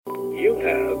You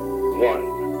have one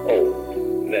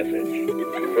old message.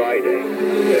 Friday,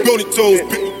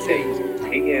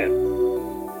 8 p.m.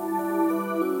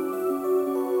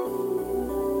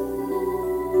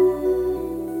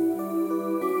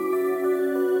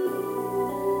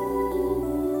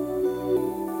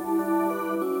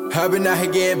 I've been out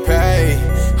here getting paid.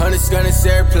 Hundreds gonna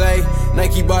share play.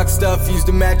 Nike box stuff, use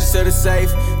the mattress of the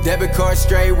safe. Debit card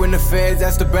straight when the feds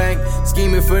ask the bank.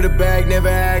 Scheming for the bag, never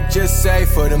act, just say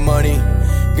for the money.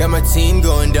 Got my team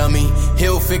going dummy.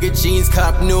 Hill figure jeans,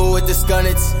 cop new with the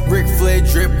skunnets. Ric Flair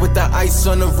drip with the ice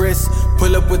on the wrist.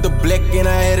 Pull up with the blick and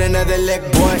I hit another lick,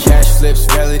 boy. Cash flips,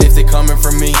 relatives, they coming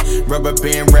from me. Rubber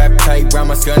band wrapped tight round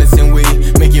my skunnets and we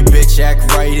make your bitch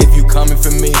act right if you coming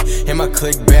for me. And my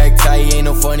click bag tight, ain't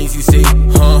no funnies you see,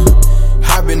 huh?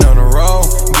 I've been on the road,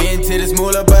 getting to this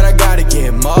moolah, but I gotta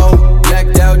get more.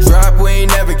 Blacked out drop, we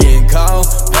ain't never getting cold.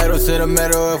 Pedal to the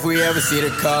metal if we ever see the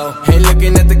call. Ain't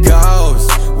looking at the calls,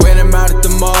 when I'm out at the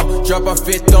mall. Drop our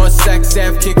fifth on sack,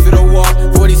 staff, kick for the wall.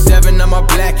 47 on my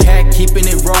black hat, keeping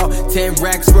it raw. 10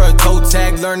 racks for a toe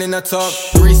tag, learning to talk.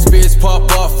 3 spears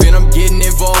pop off and I'm getting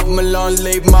involved. Milan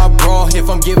laid my bra if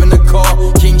I'm giving a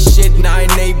call. King shit,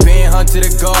 9-8 band, hunt to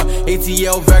the guard.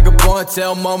 ATL vagabond,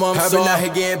 tell mama I'm sorry. I've been out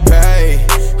here getting paid.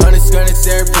 Hundreds gonna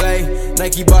share play.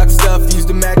 Nike box stuff, use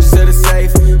the mattress of the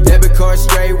safe. Debit card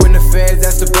straight when the feds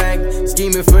ask the bank.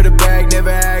 Scheming for the bag, never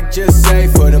act, just say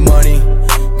for the money.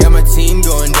 Got my team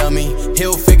going dummy.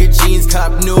 Hill figure jeans,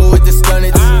 cop new with the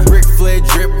skunnets. Ric Flair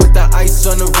drip with the ice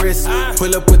on the wrist.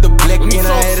 Pull up with the blick and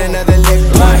I hit another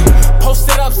lick.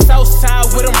 Posted up Southside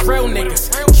with them real niggas.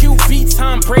 QB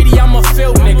Tom Brady, I'm a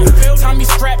field nigga. Tommy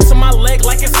strapped to my leg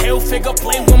like it's hell figure.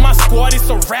 Play with my squad, it's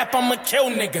a rap, I'ma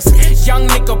kill niggas. Young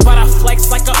nigga, but I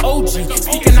flex like an OG.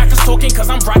 Speaking knockers talking cause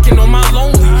I'm rocking on my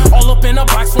lonely. All up in a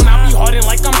box when I be hardin'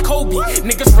 like I'm Kobe.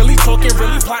 Niggas really talking,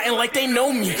 really plotting like they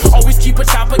know me. Always keep a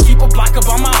chopper, keep a block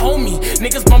about my homie.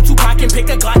 Niggas bump Tupac and pick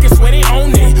a Glock and swear they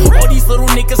own it. All these little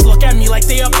niggas look at me like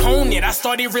they opponent. I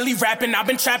started really rapping, I've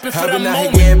been trapping for the moment.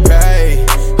 I've been out here getting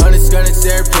paid. Hundreds gonna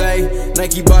share play.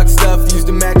 Nike box stuff, use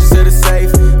the mattress of the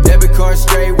safe. Debit card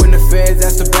straight when the feds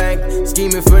ask the bank.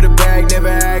 Scheming for the bag, never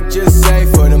act, just say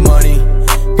for the money.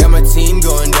 Got my team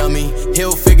going dummy.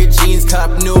 Hill figure jeans,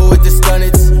 cop new with the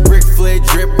skunnets. Ric Flair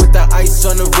drip with the ice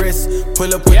on the wrist.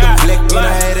 Pull up with the blick and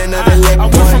I hit another lick. I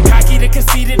went from cocky to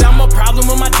conceited, I'm a problem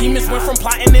with my demons. Went from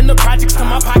plotting in the projects to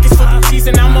my pockets full of cheese.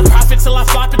 And I'm a prophet till I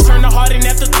flop and turn the heart in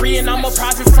after 3. And I'm a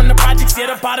project from the projects, yeah,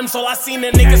 the bottoms. All I seen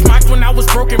the niggas mocked when I was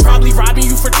broken. Probably robbing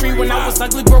you for tree when I was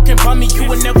ugly, broken, bummy. You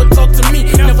would never talk to me.